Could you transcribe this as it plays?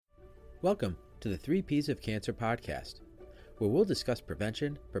Welcome to the 3 Ps of Cancer podcast, where we'll discuss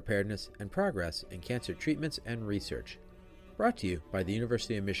prevention, preparedness, and progress in cancer treatments and research. Brought to you by the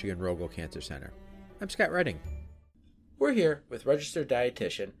University of Michigan Rogel Cancer Center. I'm Scott Redding. We're here with registered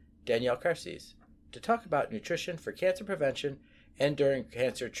dietitian Danielle Karces to talk about nutrition for cancer prevention and during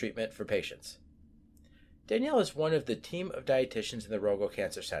cancer treatment for patients. Danielle is one of the team of dietitians in the Rogel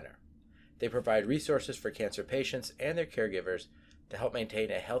Cancer Center. They provide resources for cancer patients and their caregivers to help maintain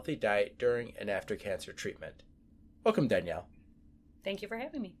a healthy diet during and after cancer treatment. Welcome, Danielle. Thank you for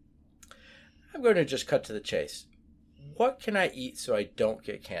having me. I'm going to just cut to the chase. What can I eat so I don't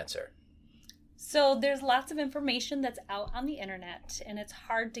get cancer? So there's lots of information that's out on the internet, and it's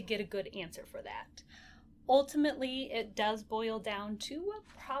hard to get a good answer for that. Ultimately, it does boil down to what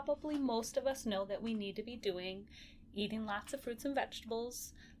probably most of us know that we need to be doing: eating lots of fruits and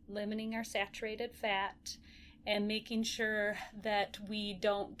vegetables, limiting our saturated fat, and making sure that we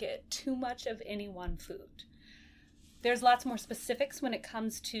don't get too much of any one food. There's lots more specifics when it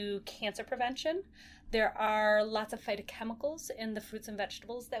comes to cancer prevention. There are lots of phytochemicals in the fruits and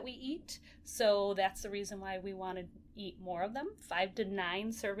vegetables that we eat, so that's the reason why we want to eat more of them, 5 to 9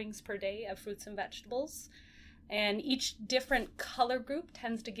 servings per day of fruits and vegetables. And each different color group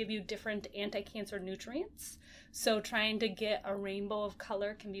tends to give you different anti-cancer nutrients. So trying to get a rainbow of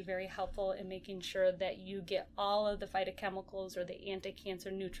color can be very helpful in making sure that you get all of the phytochemicals or the anti-cancer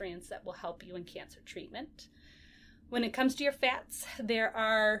nutrients that will help you in cancer treatment. When it comes to your fats, there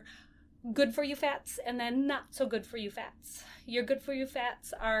are good for you fats and then not so good for you fats. Your good for you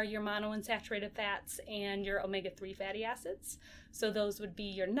fats are your monounsaturated fats and your omega-3 fatty acids. So those would be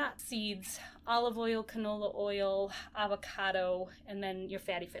your nuts, seeds, olive oil, canola oil, avocado, and then your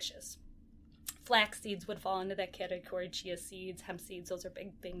fatty fishes. Flax seeds would fall into that category, chia seeds, hemp seeds, those are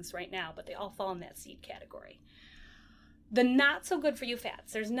big things right now, but they all fall in that seed category. The not so good for you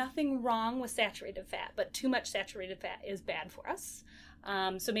fats, there's nothing wrong with saturated fat, but too much saturated fat is bad for us.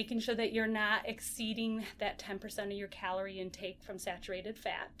 So making sure that you're not exceeding that 10% of your calorie intake from saturated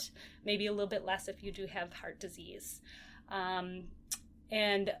fat, maybe a little bit less if you do have heart disease.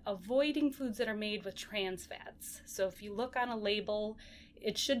 And avoiding foods that are made with trans fats. So if you look on a label,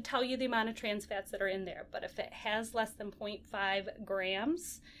 it should tell you the amount of trans fats that are in there, but if it has less than 0.5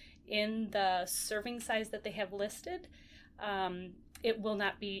 grams in the serving size that they have listed, it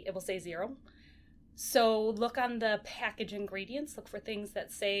will say 0. So look on the package ingredients, look for things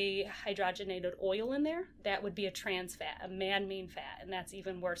that say hydrogenated oil in there. That would be a trans fat, a man-made fat, and that's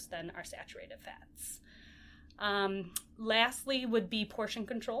even worse than our saturated fats. Lastly would be portion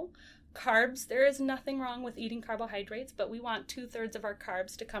control. Carbs, there is nothing wrong with eating carbohydrates, but we want 2/3 of our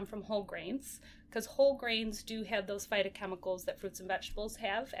carbs to come from whole grains, because whole grains do have those phytochemicals that fruits and vegetables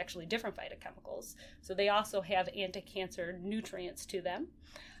have, actually different phytochemicals. So they also have anti-cancer nutrients to them.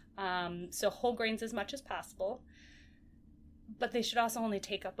 So whole grains as much as possible, but they should also only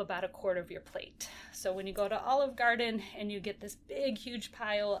take up about 1/4 of your plate. So when you go to Olive Garden and you get this big, huge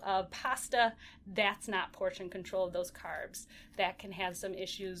pile of pasta, that's not portion control of those carbs. That can have some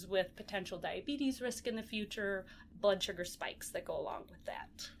issues with potential diabetes risk in the future, blood sugar spikes that go along with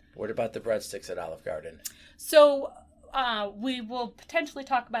that. What about the breadsticks at Olive Garden? So we will potentially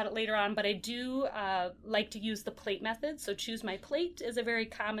talk about it later on, but I do like to use the plate method. So Choose My Plate is a very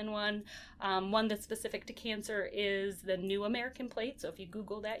common one. One that's specific to cancer is the New American Plate. So if you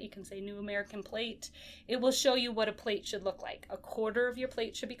Google that, you can say New American Plate. It will show you what a plate should look like. 1/4 of your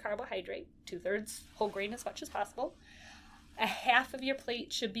plate should be carbohydrate, 2/3 whole grain as much as possible. 1/2 of your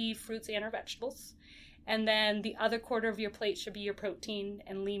plate should be fruits and or vegetables. And then the other 1/4 of your plate should be your protein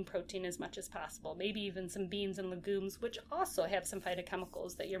and lean protein as much as possible. Maybe even some beans and legumes, which also have some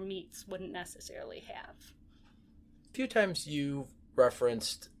phytochemicals that your meats wouldn't necessarily have. A few times you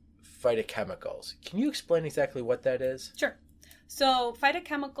referenced phytochemicals. Can you explain exactly what that is? Sure. So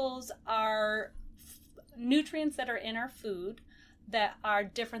phytochemicals are nutrients that are in our food that are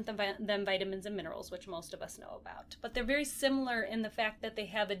different than vitamins and minerals, which most of us know about. But they're very similar in the fact that they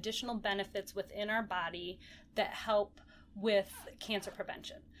have additional benefits within our body that help with cancer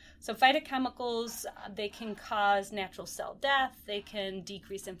prevention. So phytochemicals, they can cause natural cell death, they can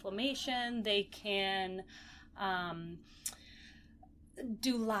decrease inflammation, they can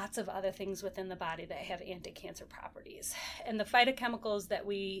do lots of other things within the body that have anti-cancer properties. And the phytochemicals that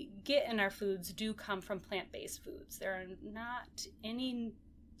we get in our foods do come from plant-based foods. There are not any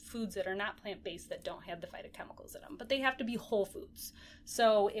foods that are not plant-based that don't have the phytochemicals in them, but they have to be whole foods.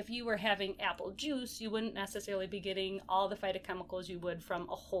 So if you were having apple juice, you wouldn't necessarily be getting all the phytochemicals you would from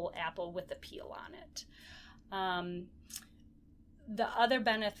a whole apple with the peel on it. The other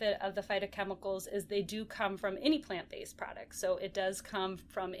benefit of the phytochemicals is they do come from any plant-based product. So it does come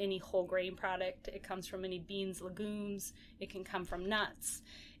from any whole grain product. It comes from any beans, legumes. It can come from nuts.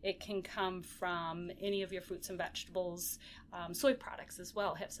 It can come from any of your fruits and vegetables. Soy products as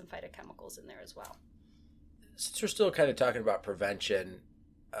well have some phytochemicals in there as well. Since we're still kind of talking about prevention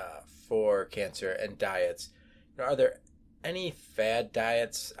for cancer and diets, are there any fad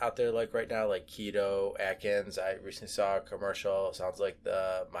diets out there like right now, like keto, Atkins? I recently saw a commercial. It sounds like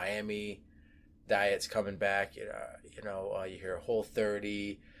the Miami diet's coming back. You hear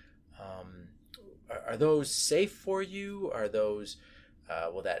Whole30. Are those safe for you? Are those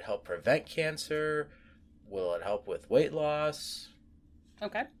will that help prevent cancer? Will it help with weight loss?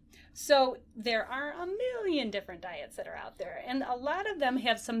 Okay. So there are a million different diets that are out there, and a lot of them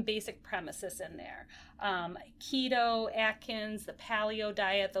have some basic premises in there. Keto, Atkins, the paleo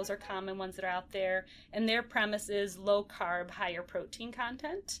diet, those are common ones that are out there, and their premise is low carb, higher protein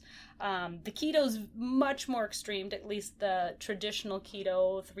content. The keto is much more extreme, at least the traditional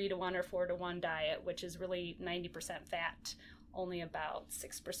keto 3-to-1 or 4-to-1 diet, which is really 90% fat, only about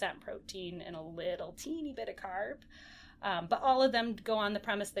 6% protein, and a little teeny bit of carb. But all of them go on the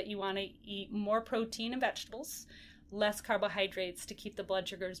premise that you want to eat more protein and vegetables, less carbohydrates to keep the blood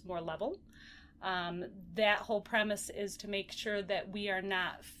sugars more level. That whole premise is to make sure that we are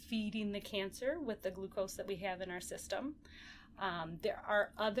not feeding the cancer with the glucose that we have in our system. There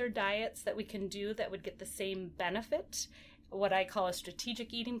are other diets that we can do that would get the same benefit, what I call a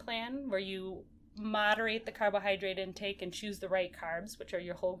strategic eating plan, where you moderate the carbohydrate intake and choose the right carbs, which are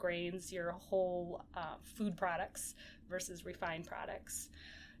your whole grains, your whole food products versus refined products.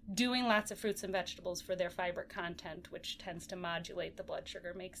 Doing lots of fruits and vegetables for their fiber content, which tends to modulate the blood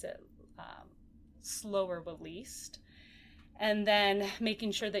sugar, makes it slower released. And then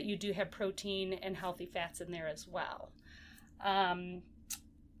making sure that you do have protein and healthy fats in there as well.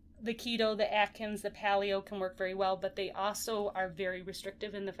 The keto, the Atkins, the paleo can work very well, but they also are very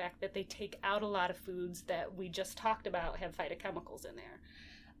restrictive in the fact that they take out a lot of foods that we just talked about have phytochemicals in there.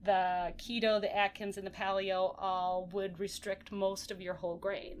 The keto, the Atkins, and the paleo all would restrict most of your whole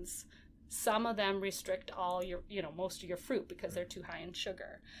grains. Some of them restrict all your, most of your fruit because they're too high in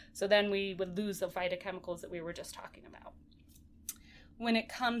sugar. So then we would lose the phytochemicals that we were just talking about. When it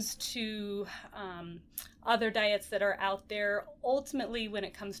comes to other diets that are out there, ultimately when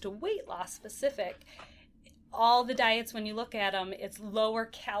it comes to weight loss specific, all the diets, when you look at them, it's lower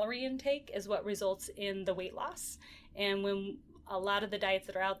calorie intake is what results in the weight loss. And when a lot of the diets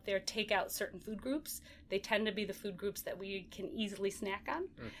that are out there take out certain food groups, they tend to be the food groups that we can easily snack on.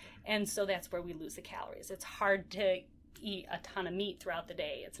 Mm-hmm. And so that's where we lose the calories. It's hard to eat a ton of meat throughout the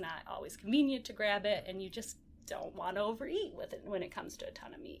day. It's not always convenient to grab it, and you just don't want to overeat with it when it comes to a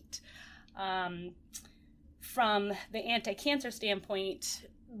ton of meat. From the anti-cancer standpoint,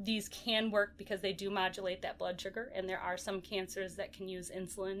 these can work because they do modulate that blood sugar, and there are some cancers that can use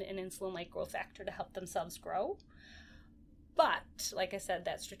insulin and insulin-like growth factor to help themselves grow. But, like I said,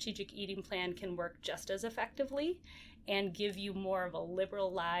 that strategic eating plan can work just as effectively and give you more of a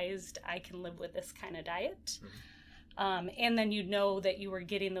liberalized, I can live with this kind of diet. Mm-hmm. And then you know that you were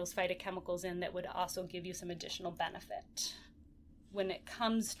getting those phytochemicals in that would also give you some additional benefit. When it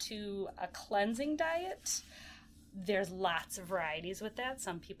comes to a cleansing diet, there's lots of varieties with that.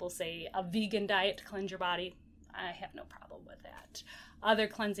 Some people say a vegan diet to cleanse your body. I have no problem with that. Other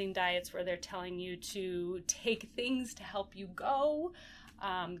cleansing diets where they're telling you to take things to help you go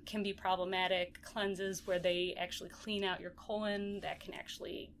can be problematic. Cleanses where they actually clean out your colon, that can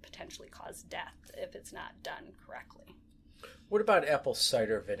actually potentially cause death if it's not done correctly. What about apple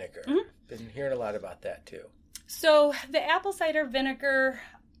cider vinegar? Mm-hmm. Been hearing a lot about that too. So the apple cider vinegar,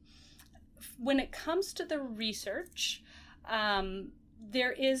 when it comes to the research,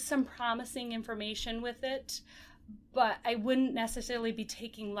 there is some promising information with it, but I wouldn't necessarily be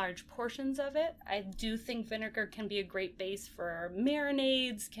taking large portions of it. I do think vinegar can be a great base for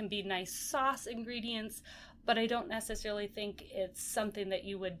marinades, can be nice sauce ingredients, but I don't necessarily think it's something that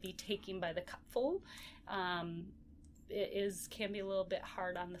you would be taking by the cupful. It can be a little bit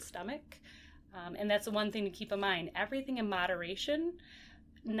hard on the stomach. And that's the one thing to keep in mind. Everything in moderation,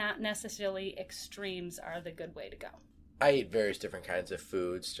 not necessarily extremes, are the good way to go. I eat various different kinds of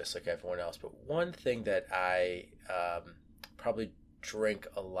foods, just like everyone else. But one thing that I probably drink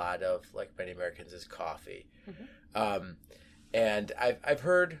a lot of, like many Americans, is coffee. Mm-hmm. And I've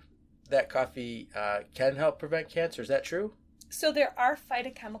heard that coffee can help prevent cancer. Is that true? So there are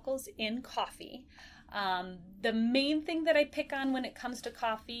phytochemicals in coffee. The main thing that I pick on when it comes to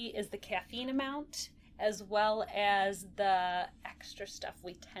coffee is the caffeine amount as well as the extra stuff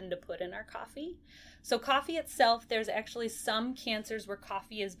we tend to put in our coffee. So coffee itself, there's actually some cancers where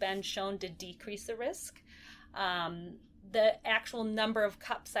coffee has been shown to decrease the risk. The actual number of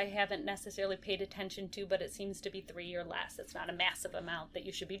cups I haven't necessarily paid attention to, but it seems to be 3 or less. It's not a massive amount that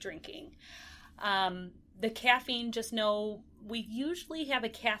you should be drinking. The caffeine, just know we usually have a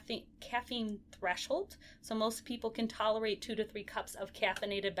caffeine threshold. So most people can tolerate 2 to 3 cups of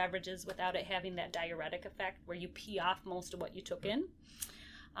caffeinated beverages without it having that diuretic effect where you pee off most of what you took in,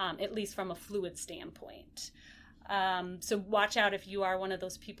 at least from a fluid standpoint. So watch out if you are one of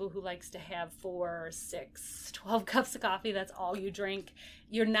those people who likes to have 4, 6, 12 cups of coffee. That's all you drink.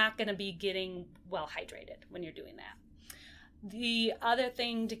 You're not going to be getting well hydrated when you're doing that. The other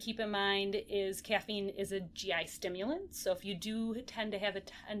thing to keep in mind is caffeine is a GI stimulant. So if you do tend to have a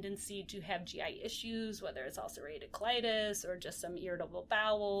tendency to have GI issues, whether it's ulcerative colitis or just some irritable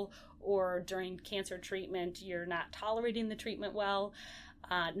bowel, or during cancer treatment, you're not tolerating the treatment well,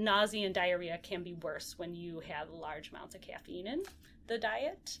 nausea and diarrhea can be worse when you have large amounts of caffeine in the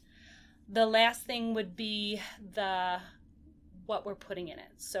diet. The last thing would be what we're putting in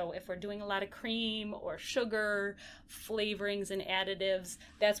it. So if we're doing a lot of cream or sugar, flavorings and additives,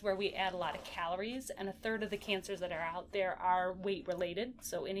 that's where we add a lot of calories. And a third of the cancers that are out there are weight related.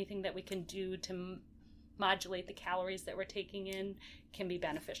 So anything that we can do to modulate the calories that we're taking in can be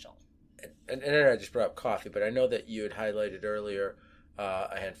beneficial. And I just brought up coffee, but I know that you had highlighted earlier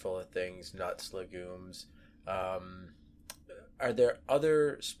a handful of things, nuts, legumes. Are there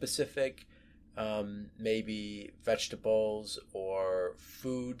other specific maybe vegetables or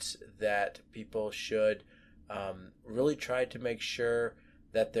foods that people should really try to make sure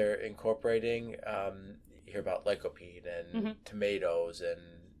that they're incorporating? You hear about lycopene and tomatoes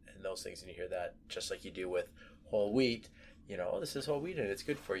and those things, and you hear that just like you do with whole wheat. You know, this is whole wheat and it's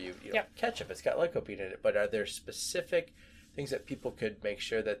good for you. Ketchup, it's got lycopene in it. But are there specific things that people could make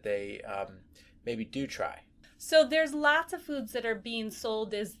sure that they maybe do try? So there's lots of foods that are being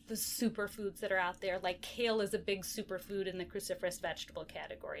sold as the superfoods that are out there. Like kale is a big superfood in the cruciferous vegetable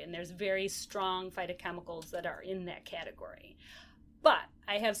category, and there's very strong phytochemicals that are in that category. But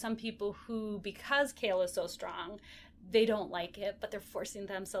I have some people who, because kale is so strong, they don't like it, but they're forcing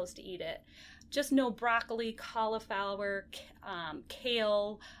themselves to eat it. Just know broccoli, cauliflower,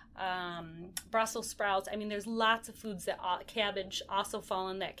 kale, Brussels sprouts. I mean, there's lots of foods that cabbage also fall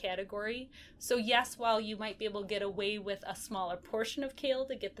in that category. So yes, while you might be able to get away with a smaller portion of kale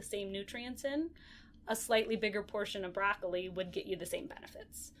to get the same nutrients in, a slightly bigger portion of broccoli would get you the same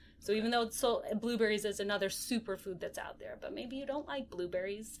benefits. So even though blueberries is another superfood that's out there, but maybe you don't like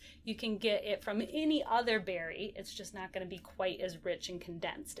blueberries, you can get it from any other berry. It's just not going to be quite as rich and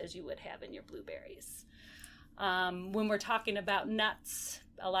condensed as you would have in your blueberries. When we're talking about nuts,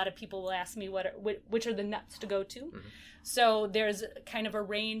 a lot of people will ask me which are the nuts to go to. Mm-hmm. So there's kind of a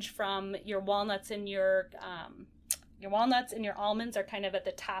range from your walnuts and your almonds are kind of at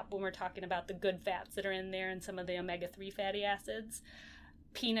the top when we're talking about the good fats that are in there and some of the omega-3 fatty acids.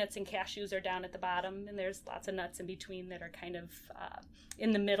 Peanuts and cashews are down at the bottom, and there's lots of nuts in between that are kind of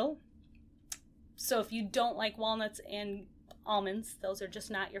in the middle. So if you don't like walnuts and almonds, those are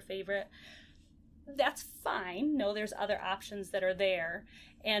just not your favorite, that's fine. No, there's other options that are there,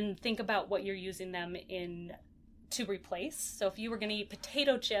 and think about what you're using them in to replace. So if you were going to eat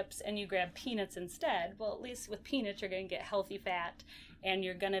potato chips and you grab peanuts instead, well, at least with peanuts you're going to get healthy fat, and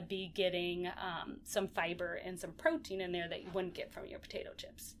you're going to be getting some fiber and some protein in there that you wouldn't get from your potato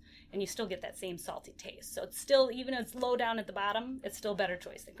chips, and you still get that same salty taste. So it's still, even if it's low down at the bottom, it's still a better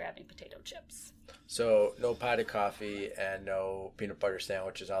choice than grabbing potato chips. So no pot of coffee and no peanut butter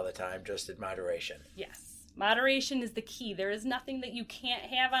sandwiches all the time, just in moderation. Yes. Moderation is the key. There is nothing that you can't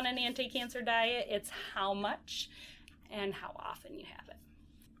have on an anti-cancer diet. It's how much and how often you have it.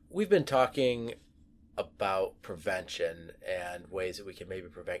 We've been talking about prevention and ways that we can maybe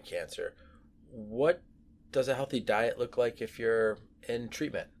prevent cancer. What does a healthy diet look like if you're in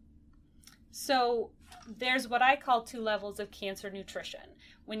treatment? So there's what I call 2 levels of cancer nutrition.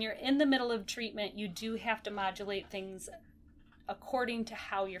 When you're in the middle of treatment, you do have to modulate things according to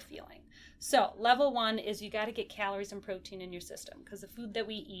how you're feeling. So level 1 is you got to get calories and protein in your system, because the food that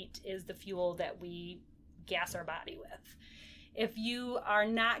we eat is the fuel that we gas our body with. If you are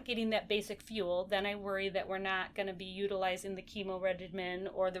not getting that basic fuel, then I worry that we're not going to be utilizing the chemo regimen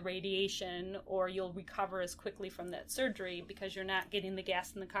or the radiation, or you'll recover as quickly from that surgery because you're not getting the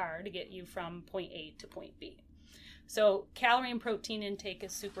gas in the car to get you from point A to point B. So calorie and protein intake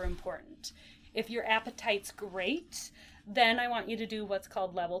is super important. If your appetite's great, Then I want you to do what's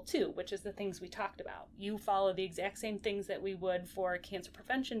called level 2, which is the things we talked about. You follow the exact same things that we would for a cancer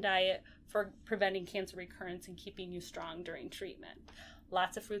prevention diet for preventing cancer recurrence and keeping you strong during treatment.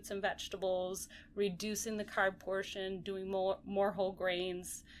 Lots of fruits and vegetables, reducing the carb portion, doing more whole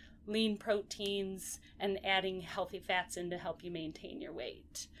grains, lean proteins, and adding healthy fats in to help you maintain your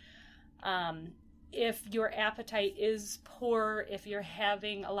weight. If your appetite is poor, if you're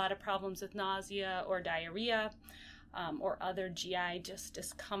having a lot of problems with nausea or diarrhea, or other GI just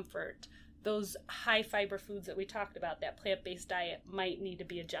discomfort, those high fiber foods that we talked about, that plant-based diet, might need to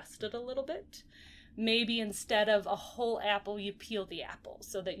be adjusted a little bit. Maybe instead of a whole apple, you peel the apple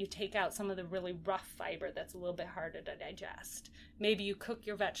so that you take out some of the really rough fiber that's a little bit harder to digest. Maybe you cook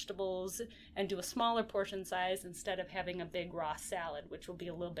your vegetables and do a smaller portion size instead of having a big raw salad, which will be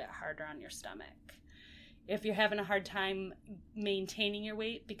a little bit harder on your stomach. If you're having a hard time maintaining your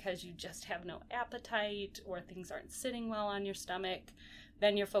weight because you just have no appetite or things aren't sitting well on your stomach,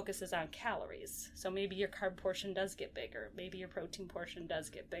 then your focus is on calories. So maybe your carb portion does get bigger, maybe your protein portion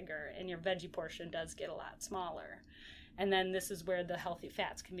does get bigger, and your veggie portion does get a lot smaller. And then this is where the healthy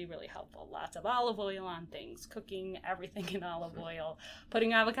fats can be really helpful. Lots of olive oil on things, cooking everything in olive oil,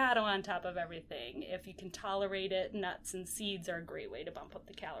 putting avocado on top of everything. If you can tolerate it, nuts and seeds are a great way to bump up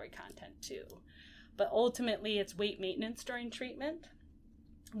the calorie content too. But ultimately, it's weight maintenance during treatment,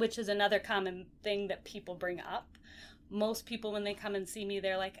 which is another common thing that people bring up. Most people, when they come and see me,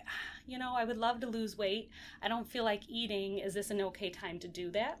 they're like, I would love to lose weight. I don't feel like eating. Is this an okay time to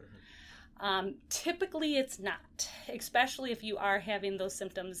do that? Typically, it's not, especially if you are having those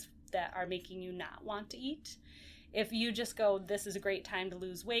symptoms that are making you not want to eat. If you just go, this is a great time to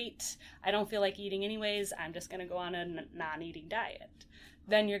lose weight, I don't feel like eating anyways, I'm just going to go on a non-eating diet,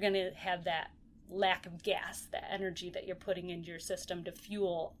 then you're going to have that lack of gas, that energy that you're putting into your system to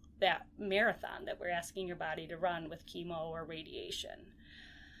fuel that marathon that we're asking your body to run with chemo or radiation.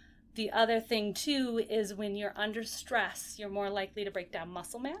 The other thing too is when you're under stress, you're more likely to break down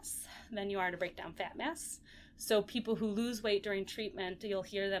muscle mass than you are to break down fat mass. So people who lose weight during treatment, you'll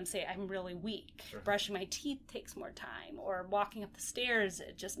hear them say, I'm really weak. Sure. Brushing my teeth takes more time, or walking up the stairs,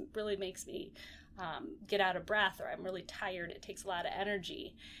 it just really makes me get out of breath, or I'm really tired, it takes a lot of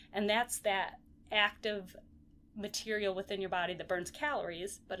energy. And that's that active material within your body that burns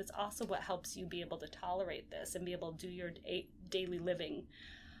calories, but it's also what helps you be able to tolerate this and be able to do your daily living.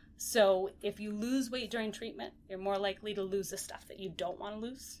 So if you lose weight during treatment, you're more likely to lose the stuff that you don't want to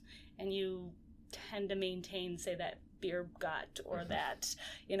lose, and you tend to maintain, say, that beer gut or that,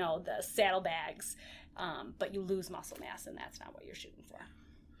 the saddlebags, but you lose muscle mass, and that's not what you're shooting for.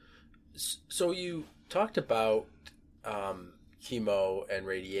 So you talked about chemo and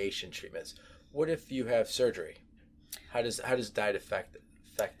radiation treatments. What if you have surgery? How does diet affect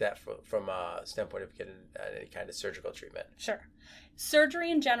that from a standpoint of getting any kind of surgical treatment? Sure.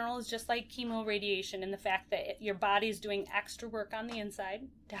 Surgery in general is just like chemo, radiation, in the fact that your body is doing extra work on the inside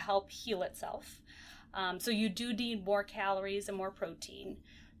to help heal itself. So you do need more calories and more protein.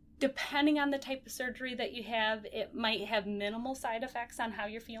 Depending on the type of surgery that you have, it might have minimal side effects on how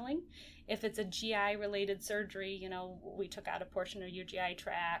you're feeling. If it's a GI-related surgery, we took out a portion of your GI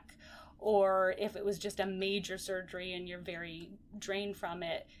tract, or if it was just a major surgery and you're very drained from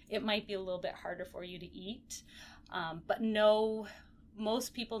it, it might be a little bit harder for you to eat. But no,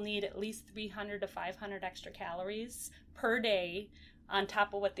 most people need at least 300 to 500 extra calories per day on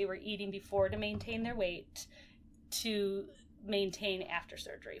top of what they were eating before to maintain their weight, to maintain after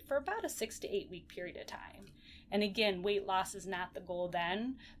surgery for about a 6 to 8 week period of time. And again, weight loss is not the goal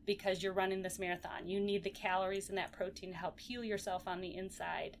then, because you're running this marathon. You need the calories and that protein to help heal yourself on the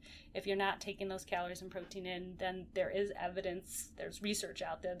inside. If you're not taking those calories and protein in, then there is evidence, there's research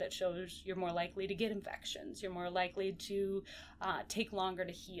out there that shows you're more likely to get infections. You're more likely to take longer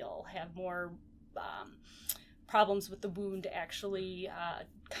to heal, have more problems with the wound actually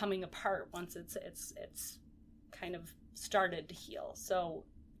coming apart once it's kind of started to heal. So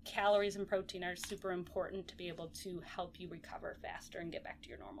calories and protein are super important to be able to help you recover faster and get back to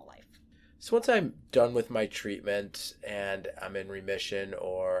your normal life. So once I'm done with my treatment and I'm in remission,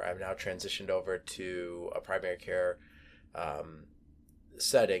 or I'm now transitioned over to a primary care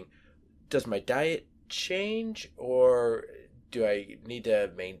setting, does my diet change, or do I need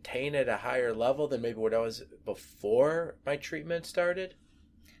to maintain at a higher level than maybe what I was before my treatment started?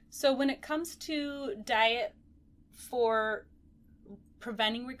 So when it comes to diet for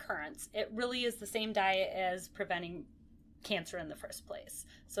preventing recurrence, it really is the same diet as preventing cancer in the first place.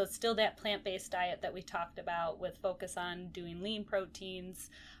 So it's still that plant-based diet that we talked about, with focus on doing lean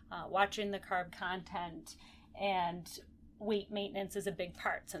proteins, watching the carb content, and weight maintenance is a big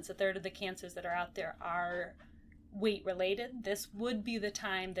part, since a third of the cancers that are out there are weight related, this would be the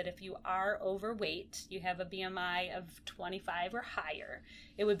time that if you are overweight, you have a BMI of 25 or higher,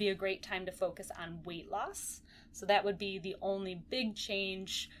 it would be a great time to focus on weight loss. So that would be the only big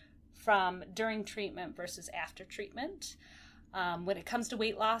change from during treatment versus after treatment. When it comes to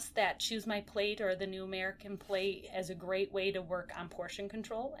weight loss, that Choose My Plate or the New American Plate is a great way to work on portion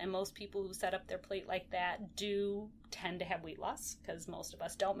control. And most people who set up their plate like that do tend to have weight loss because most of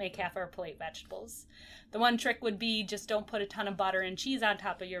us don't make half our plate vegetables. The one trick would be just don't put a ton of butter and cheese on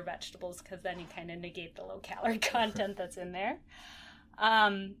top of your vegetables because then you kind of negate the low calorie content that's in there.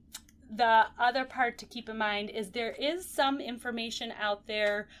 The other part to keep in mind is there is some information out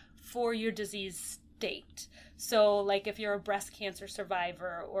there for your disease state. So like if you're a breast cancer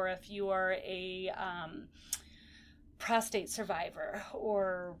survivor or if you are a prostate survivor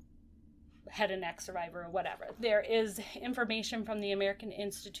or head and neck survivor or whatever, there is information from the American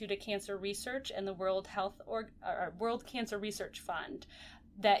Institute of Cancer Research and the World Cancer Research Fund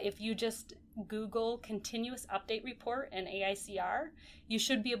that if you just Google continuous update report and AICR, you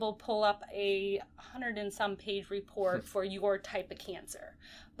should be able to pull up a 100 and some page report for your type of cancer.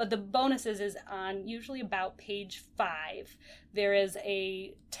 But the bonus is on usually about page 5, there is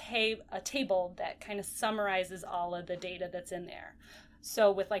a table that kind of summarizes all of the data that's in there.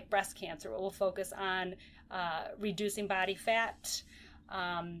 So with like breast cancer, it will focus on reducing body fat,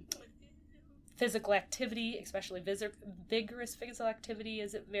 physical activity, especially vigorous physical activity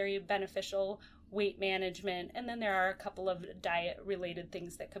is very beneficial, weight management, and then there are a couple of diet-related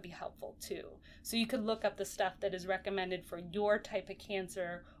things that could be helpful too. So you could look up the stuff that is recommended for your type of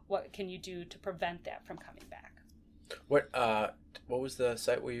cancer. What can you do to prevent that from coming back? What was the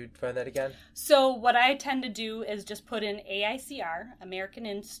site where you'd find that again? So what I tend to do is just put in AICR, American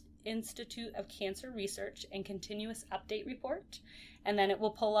Institute of Cancer Research, and continuous update report, and then it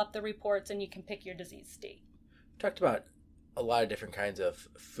will pull up the reports and you can pick your disease state. We talked about a lot of different kinds of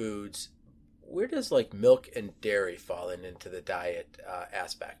foods. Where does like milk and dairy fall into the diet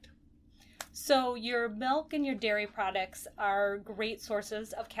aspect? So your milk and your dairy products are great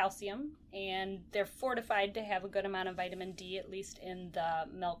sources of calcium, and they're fortified to have a good amount of vitamin D, at least in the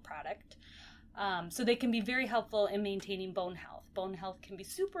milk product. So they can be very helpful in maintaining bone health. Bone health can be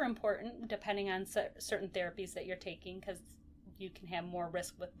super important depending on certain therapies that you're taking because you can have more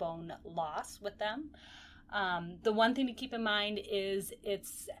risk with bone loss with them. The one thing to keep in mind is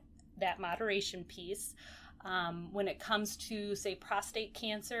it's that moderation piece. When it comes to, say, prostate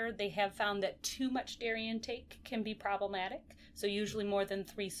cancer, they have found that too much dairy intake can be problematic, so usually more than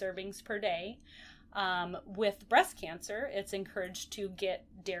 3 servings per day. With breast cancer, it's encouraged to get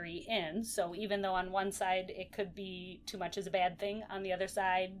dairy in, so even though on one side it could be too much is a bad thing, on the other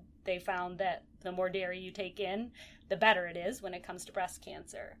side they found that the more dairy you take in, the better it is when it comes to breast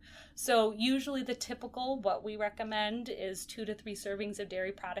cancer. So usually the typical, what we recommend is 2 to 3 servings of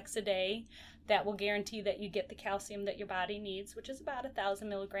dairy products a day. That will guarantee that you get the calcium that your body needs, which is about 1,000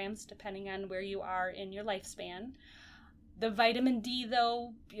 milligrams depending on where you are in your lifespan. The vitamin D,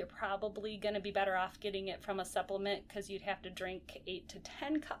 though, you're probably going to be better off getting it from a supplement because you'd have to drink 8 to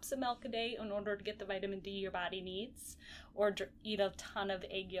 10 cups of milk a day in order to get the vitamin D your body needs, or eat a ton of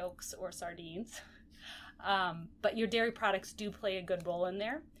egg yolks or sardines. But your dairy products do play a good role in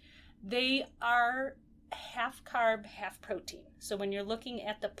there. They are half carb, half protein. So when you're looking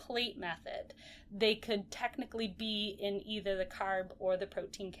at the plate method, they could technically be in either the carb or the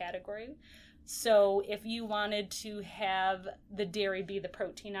protein category. So if you wanted to have the dairy be the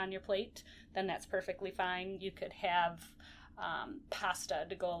protein on your plate, then that's perfectly fine. You could have pasta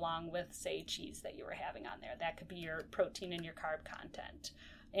to go along with, say, cheese that you were having on there. That could be your protein and your carb content.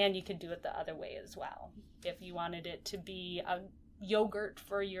 And you could do it the other way as well. If you wanted it to be a yogurt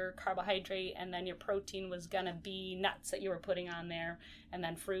for your carbohydrate and then your protein was going to be nuts that you were putting on there and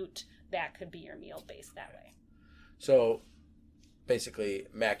then fruit, that could be your meal based that way. So basically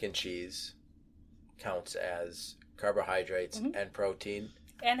mac and cheese counts as carbohydrates and protein.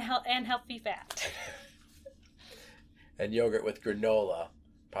 And healthy fat. And yogurt with granola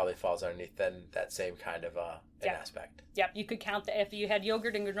probably falls underneath then that same kind of an aspect. Yep, you could count that. If you had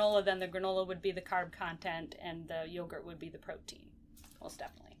yogurt and granola, then the granola would be the carb content and the yogurt would be the protein. Most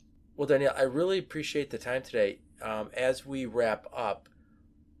definitely. Well, Danielle, I really appreciate the time today. As we wrap up,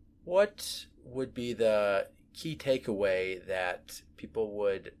 what would be the key takeaway that people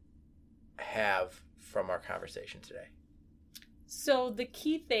would have from our conversation today? So the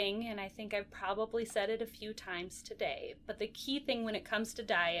key thing, and I think I've probably said it a few times today, but the key thing when it comes to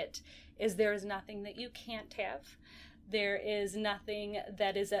diet is there is nothing that you can't have. There is nothing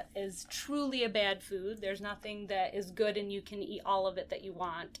that is truly a bad food. There's nothing that is good and you can eat all of it that you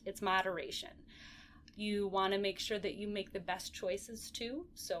want. It's moderation. You want to make sure that you make the best choices too.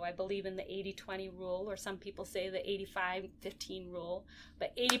 So I believe in the 80-20 rule, or some people say the 85-15 rule.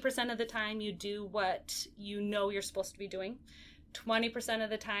 But 80% of the time you do what you know you're supposed to be doing. 20% of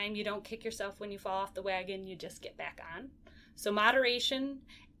the time you don't kick yourself when you fall off the wagon, you just get back on. So moderation,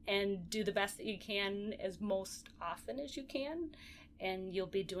 and do the best that you can as most often as you can, and you'll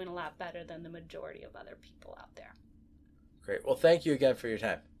be doing a lot better than the majority of other people out there. Great. Well, thank you again for your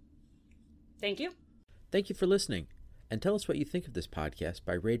time. Thank you. Thank you for listening, and tell us what you think of this podcast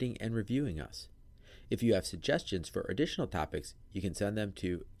by rating and reviewing us. If you have suggestions for additional topics, you can send them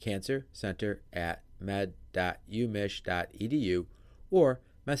to cancercenter@med.umich.edu or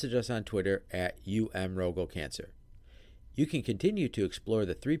message us on Twitter @UMRogelCancer. You can continue to explore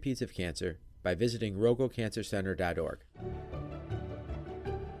the 3 Ps of cancer by visiting rogelcancercenter.org.